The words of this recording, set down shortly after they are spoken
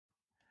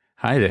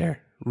Hi there.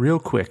 Real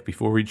quick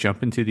before we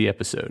jump into the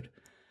episode.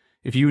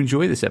 If you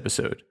enjoy this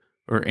episode,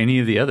 or any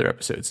of the other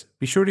episodes,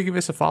 be sure to give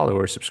us a follow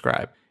or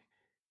subscribe.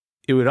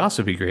 It would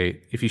also be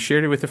great if you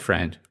shared it with a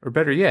friend, or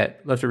better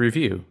yet, left a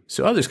review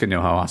so others can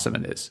know how awesome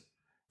it is.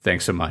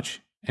 Thanks so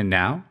much. And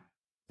now,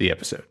 the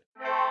episode.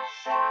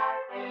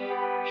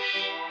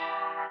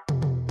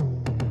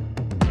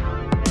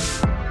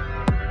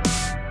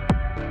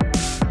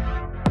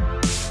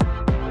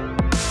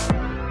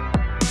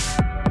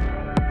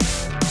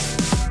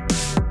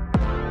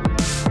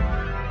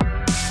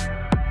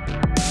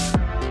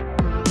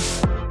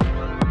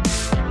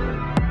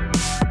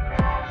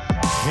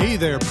 Hey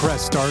there,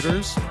 Press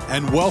Starters,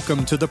 and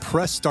welcome to the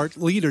Press Start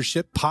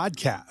Leadership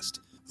Podcast,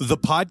 the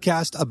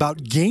podcast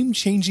about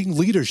game-changing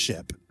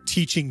leadership,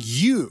 teaching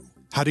you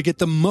how to get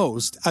the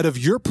most out of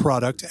your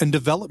product and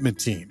development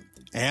team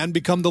and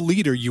become the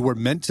leader you were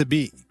meant to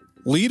be.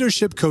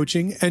 Leadership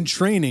coaching and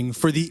training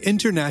for the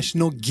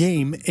international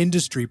game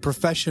industry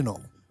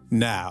professional.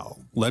 Now,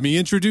 let me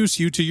introduce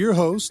you to your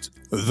host,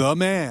 the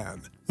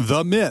man,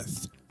 the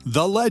myth,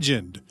 the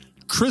legend,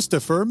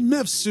 Christopher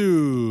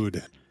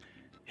Mifsud.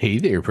 Hey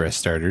there, Press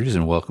Starters,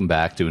 and welcome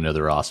back to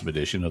another awesome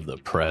edition of the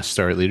Press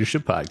Start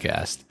Leadership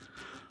Podcast.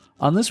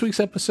 On this week's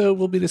episode,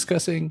 we'll be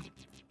discussing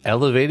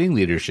elevating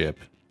leadership,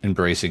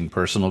 embracing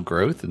personal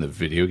growth in the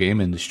video game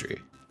industry,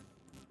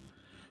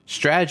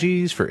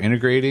 strategies for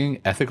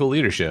integrating ethical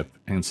leadership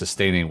and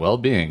sustaining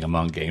well-being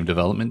among game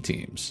development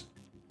teams.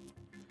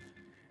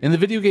 In the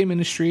video game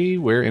industry,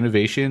 where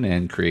innovation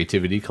and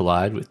creativity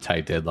collide with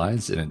tight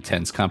deadlines and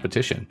intense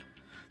competition,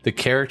 the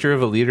character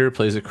of a leader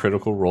plays a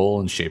critical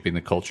role in shaping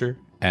the culture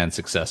and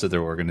success of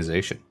their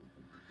organization.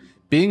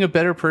 Being a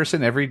better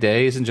person every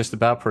day isn't just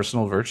about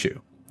personal virtue.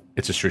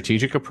 It's a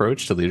strategic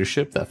approach to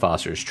leadership that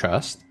fosters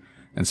trust,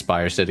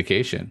 inspires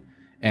dedication,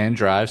 and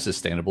drives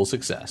sustainable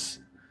success.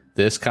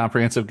 This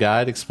comprehensive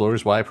guide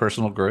explores why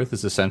personal growth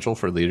is essential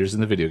for leaders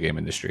in the video game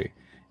industry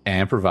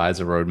and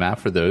provides a roadmap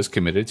for those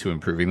committed to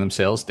improving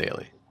themselves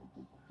daily.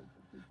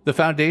 The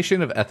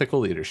foundation of ethical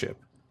leadership.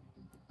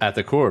 At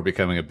the core of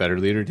becoming a better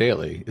leader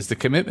daily is the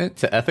commitment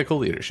to ethical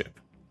leadership.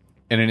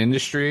 In an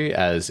industry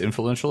as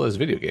influential as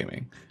video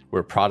gaming,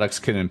 where products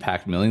can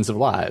impact millions of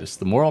lives,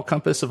 the moral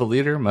compass of a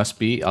leader must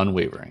be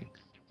unwavering.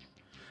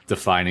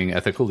 Defining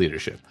ethical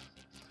leadership.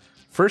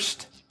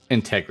 First,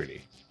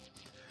 integrity.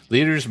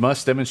 Leaders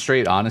must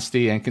demonstrate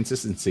honesty and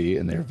consistency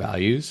in their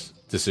values,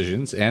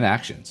 decisions, and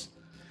actions.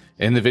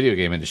 In the video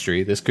game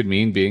industry, this could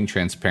mean being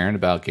transparent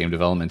about game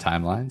development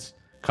timelines,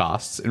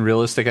 costs, and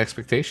realistic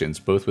expectations,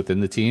 both within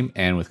the team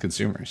and with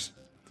consumers.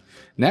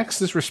 Next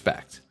is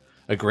respect.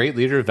 A great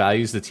leader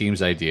values the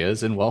team's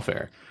ideas and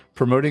welfare,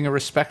 promoting a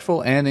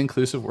respectful and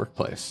inclusive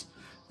workplace.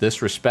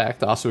 This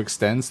respect also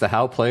extends to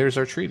how players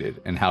are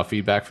treated and how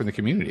feedback from the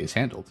community is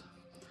handled.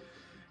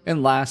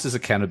 And last is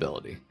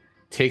accountability.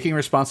 Taking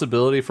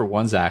responsibility for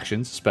one's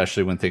actions,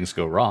 especially when things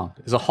go wrong,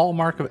 is a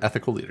hallmark of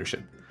ethical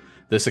leadership.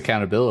 This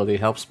accountability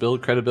helps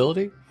build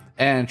credibility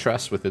and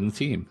trust within the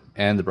team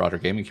and the broader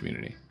gaming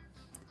community.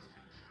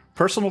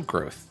 Personal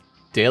growth.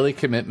 Daily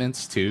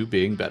commitments to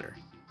being better.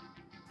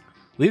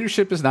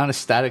 Leadership is not a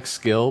static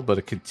skill, but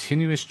a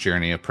continuous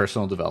journey of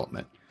personal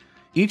development.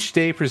 Each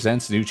day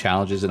presents new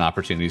challenges and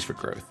opportunities for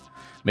growth,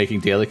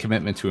 making daily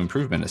commitment to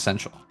improvement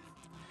essential.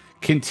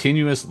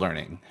 Continuous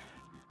learning.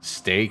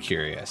 Stay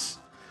curious.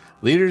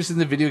 Leaders in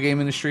the video game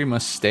industry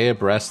must stay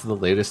abreast of the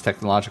latest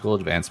technological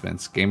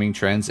advancements, gaming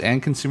trends,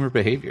 and consumer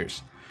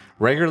behaviors.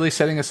 Regularly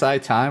setting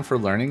aside time for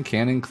learning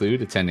can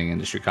include attending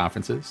industry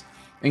conferences,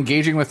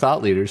 engaging with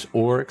thought leaders,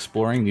 or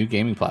exploring new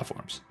gaming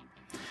platforms.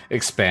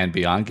 Expand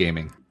beyond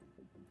gaming.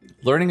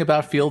 Learning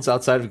about fields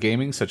outside of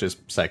gaming, such as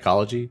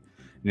psychology,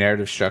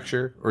 narrative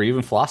structure, or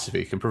even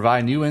philosophy, can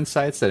provide new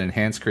insights that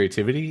enhance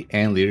creativity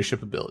and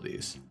leadership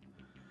abilities.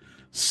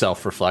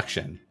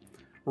 Self-reflection.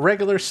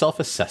 Regular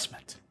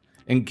self-assessment.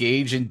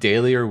 Engage in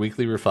daily or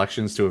weekly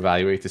reflections to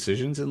evaluate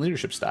decisions and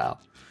leadership style.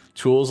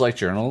 Tools like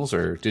journals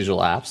or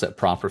digital apps that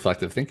prompt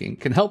reflective thinking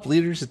can help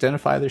leaders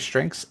identify their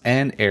strengths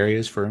and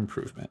areas for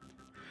improvement.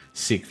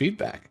 Seek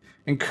feedback.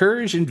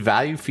 Encourage and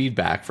value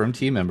feedback from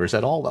team members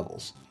at all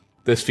levels.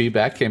 This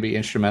feedback can be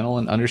instrumental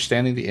in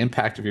understanding the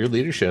impact of your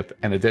leadership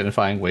and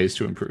identifying ways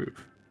to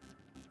improve.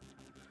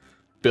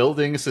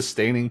 Building and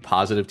sustaining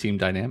positive team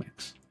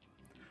dynamics.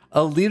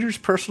 A leader's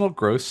personal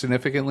growth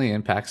significantly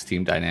impacts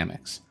team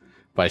dynamics.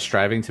 By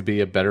striving to be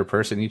a better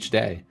person each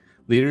day,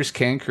 leaders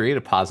can create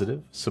a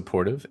positive,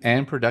 supportive,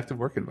 and productive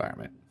work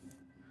environment.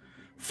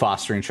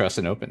 Fostering trust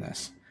and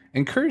openness.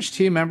 Encourage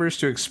team members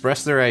to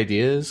express their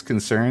ideas,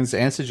 concerns,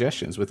 and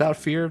suggestions without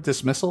fear of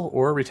dismissal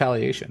or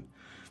retaliation.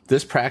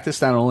 This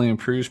practice not only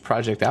improves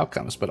project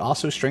outcomes, but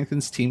also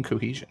strengthens team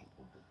cohesion.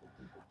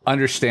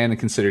 Understand and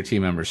consider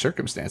team members'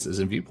 circumstances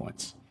and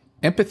viewpoints.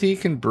 Empathy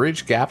can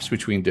bridge gaps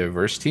between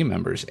diverse team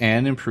members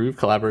and improve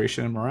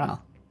collaboration and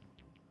morale.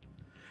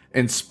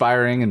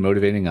 Inspiring and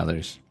motivating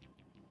others.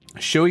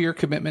 Show your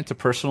commitment to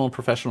personal and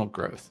professional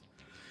growth.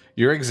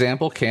 Your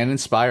example can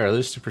inspire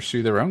others to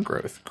pursue their own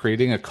growth,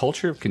 creating a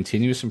culture of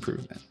continuous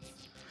improvement.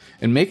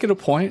 And make it a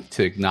point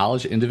to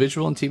acknowledge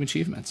individual and team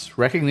achievements.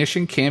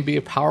 Recognition can be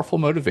a powerful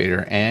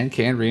motivator and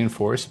can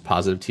reinforce a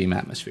positive team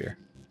atmosphere.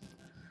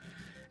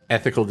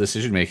 Ethical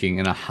decision-making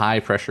in a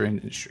high-pressure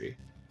industry.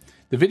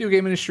 The video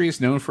game industry is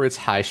known for its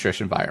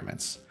high-stress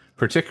environments,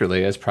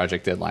 particularly as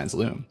project deadlines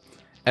loom.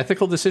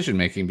 Ethical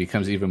decision-making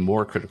becomes even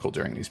more critical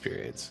during these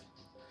periods.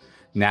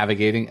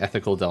 Navigating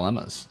ethical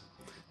dilemmas.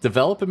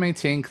 Develop and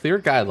maintain clear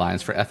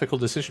guidelines for ethical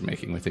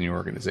decision-making within your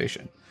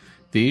organization.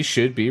 These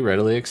should be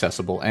readily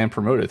accessible and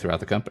promoted throughout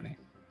the company.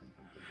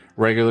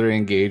 Regularly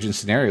engage in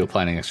scenario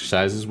planning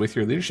exercises with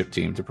your leadership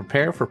team to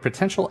prepare for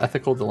potential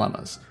ethical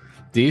dilemmas.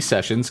 These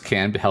sessions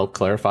can help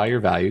clarify your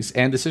values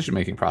and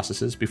decision-making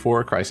processes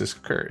before a crisis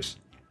occurs.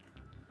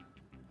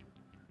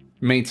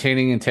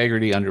 Maintaining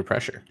integrity under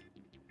pressure.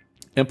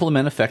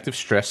 Implement effective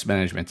stress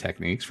management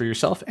techniques for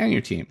yourself and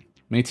your team.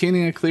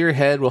 Maintaining a clear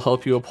head will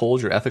help you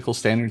uphold your ethical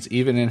standards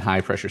even in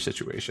high-pressure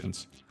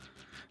situations.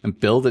 And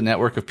build a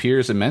network of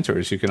peers and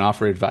mentors who can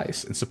offer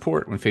advice and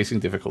support when facing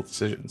difficult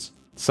decisions.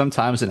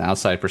 Sometimes an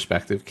outside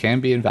perspective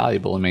can be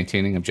invaluable in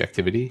maintaining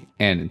objectivity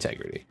and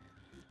integrity.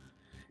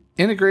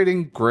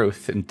 Integrating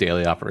growth in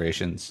daily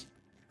operations.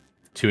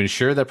 To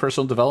ensure that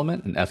personal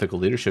development and ethical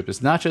leadership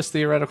is not just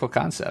theoretical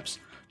concepts,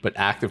 but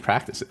active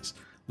practices,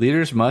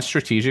 leaders must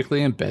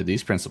strategically embed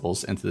these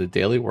principles into the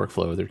daily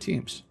workflow of their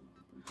teams.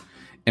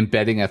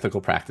 Embedding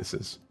ethical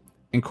practices.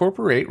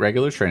 Incorporate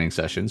regular training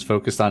sessions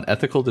focused on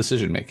ethical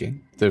decision-making,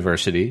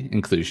 diversity,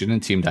 inclusion,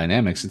 and team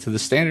dynamics into the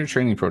standard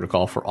training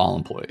protocol for all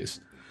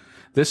employees.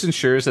 This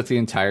ensures that the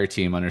entire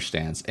team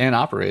understands and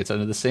operates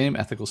under the same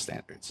ethical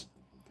standards.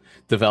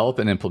 Develop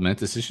and implement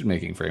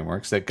decision-making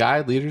frameworks that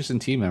guide leaders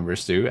and team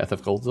members through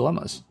ethical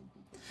dilemmas.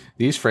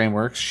 These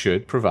frameworks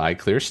should provide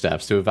clear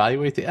steps to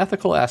evaluate the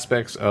ethical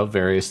aspects of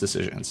various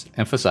decisions,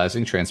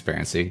 emphasizing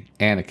transparency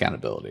and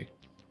accountability.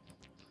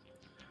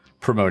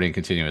 Promoting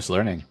continuous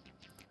learning.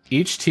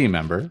 Each team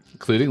member,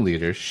 including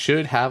leaders,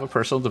 should have a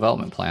personal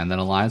development plan that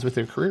aligns with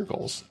their career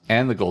goals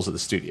and the goals of the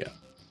studio.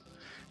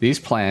 These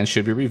plans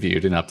should be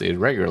reviewed and updated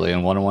regularly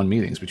in one-on-one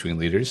meetings between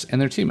leaders and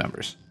their team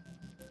members.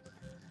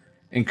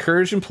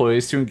 Encourage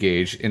employees to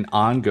engage in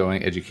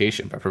ongoing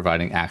education by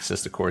providing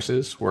access to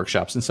courses,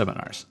 workshops, and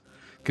seminars.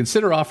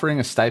 Consider offering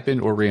a stipend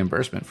or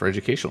reimbursement for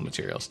educational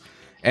materials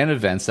and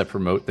events that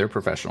promote their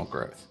professional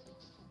growth.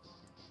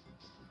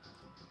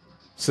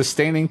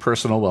 Sustaining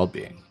personal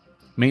well-being.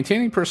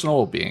 Maintaining personal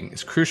well-being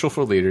is crucial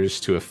for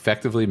leaders to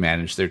effectively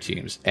manage their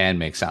teams and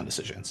make sound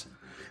decisions.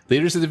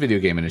 Leaders in the video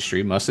game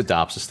industry must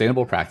adopt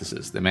sustainable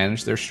practices that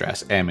manage their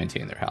stress and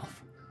maintain their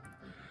health.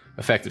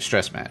 Effective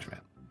stress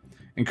management.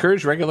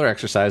 Encourage regular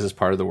exercise as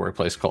part of the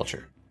workplace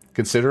culture.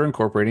 Consider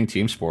incorporating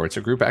team sports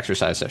or group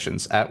exercise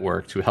sessions at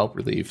work to help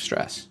relieve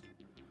stress.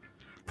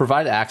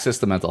 Provide access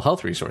to mental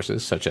health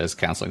resources, such as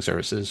counseling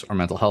services or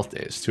mental health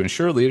days, to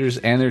ensure leaders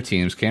and their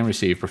teams can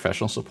receive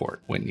professional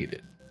support when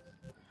needed.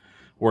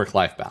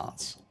 Work-life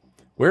balance.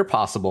 Where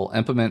possible,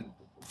 implement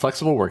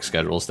flexible work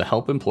schedules to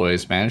help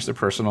employees manage their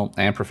personal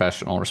and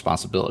professional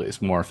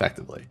responsibilities more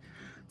effectively.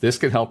 This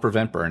can help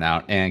prevent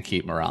burnout and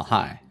keep morale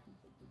high.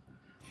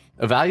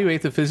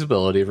 Evaluate the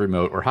feasibility of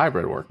remote or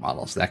hybrid work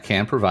models that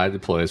can provide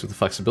employees with the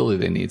flexibility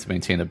they need to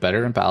maintain a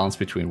better balance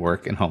between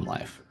work and home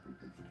life.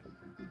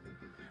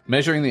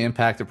 Measuring the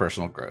impact of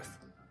personal growth.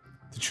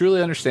 To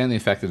truly understand the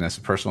effectiveness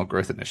of personal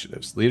growth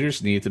initiatives,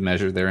 leaders need to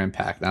measure their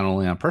impact not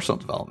only on personal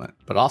development,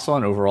 but also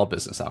on overall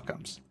business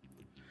outcomes.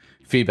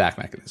 Feedback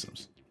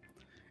mechanisms.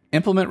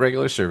 Implement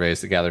regular surveys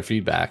to gather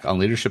feedback on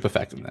leadership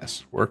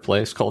effectiveness,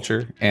 workplace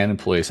culture, and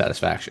employee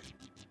satisfaction.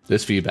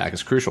 This feedback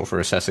is crucial for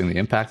assessing the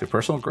impact of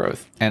personal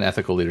growth and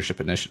ethical leadership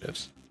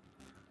initiatives.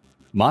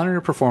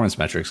 Monitor performance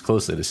metrics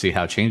closely to see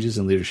how changes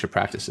in leadership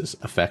practices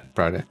affect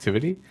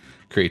productivity,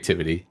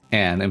 creativity,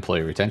 and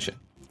employee retention.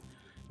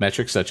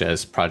 Metrics such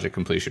as project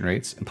completion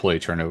rates, employee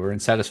turnover,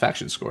 and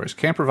satisfaction scores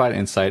can provide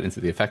insight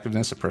into the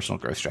effectiveness of personal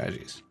growth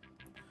strategies.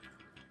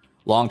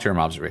 Long-term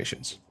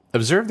observations.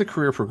 Observe the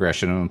career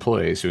progression of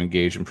employees who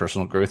engage in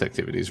personal growth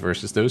activities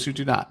versus those who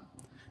do not.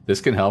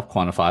 This can help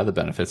quantify the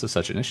benefits of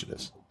such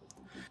initiatives.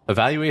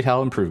 Evaluate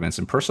how improvements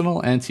in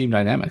personal and team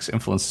dynamics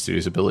influence the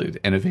studio's ability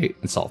to innovate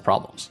and solve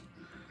problems.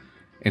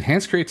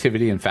 Enhanced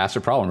creativity and faster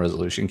problem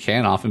resolution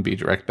can often be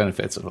direct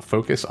benefits of a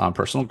focus on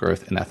personal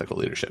growth and ethical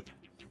leadership.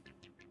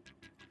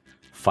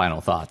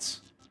 Final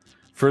thoughts.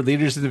 For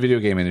leaders in the video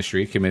game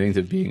industry, committing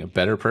to being a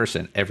better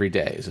person every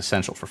day is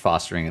essential for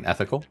fostering an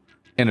ethical,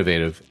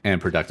 innovative, and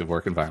productive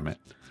work environment.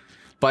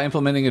 By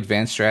implementing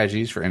advanced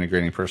strategies for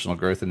integrating personal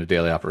growth into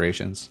daily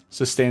operations,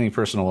 sustaining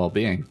personal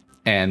well-being,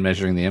 and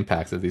measuring the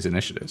impact of these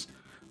initiatives,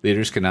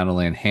 leaders can not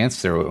only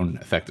enhance their own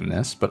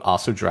effectiveness, but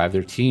also drive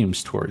their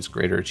teams towards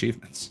greater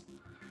achievements.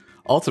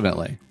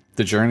 Ultimately,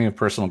 the journey of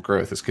personal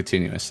growth is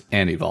continuous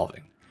and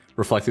evolving,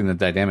 reflecting the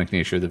dynamic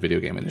nature of the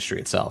video game industry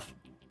itself.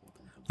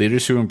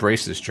 Leaders who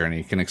embrace this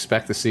journey can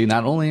expect to see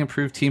not only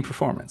improved team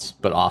performance,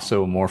 but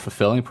also a more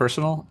fulfilling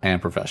personal and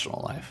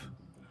professional life.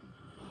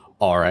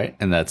 All right,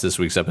 and that's this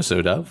week's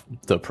episode of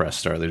the Press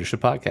Start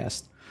Leadership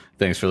Podcast.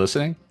 Thanks for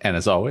listening, and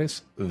as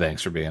always,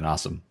 thanks for being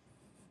awesome.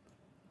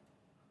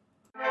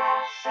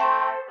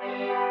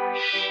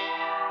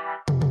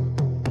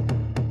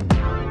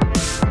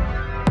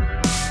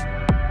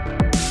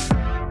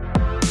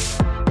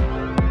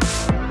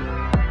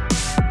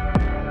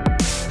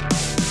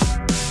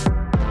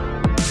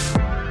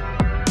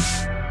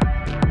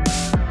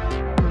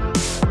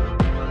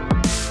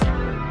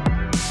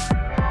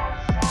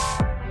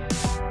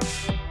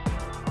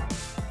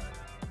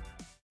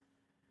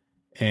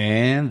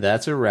 And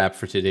that's a wrap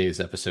for today's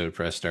episode,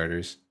 Press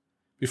Starters.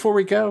 Before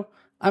we go,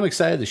 I'm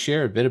excited to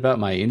share a bit about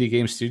my indie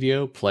game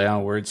studio, Play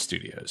on Words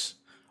Studios.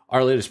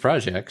 Our latest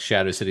project,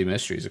 Shadow City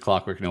Mysteries: A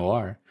Clockwork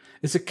Noir,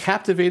 is a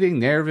captivating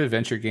narrative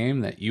adventure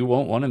game that you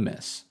won't want to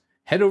miss.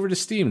 Head over to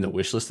Steam to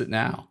wishlist it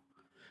now.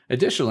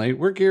 Additionally,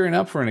 we're gearing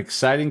up for an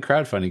exciting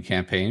crowdfunding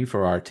campaign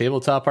for our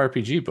tabletop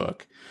RPG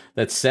book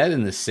that's set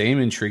in the same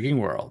intriguing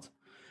world.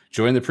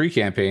 Join the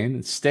pre-campaign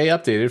and stay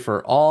updated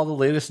for all the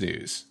latest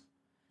news.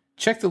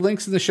 Check the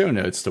links in the show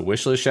notes to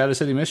wishlist Shadow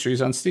City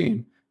Mysteries on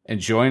Steam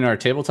and join our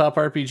tabletop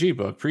RPG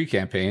book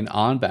pre-campaign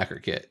on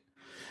BackerKit.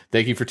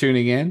 Thank you for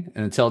tuning in,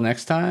 and until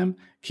next time,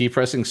 keep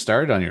pressing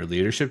start on your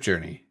leadership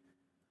journey.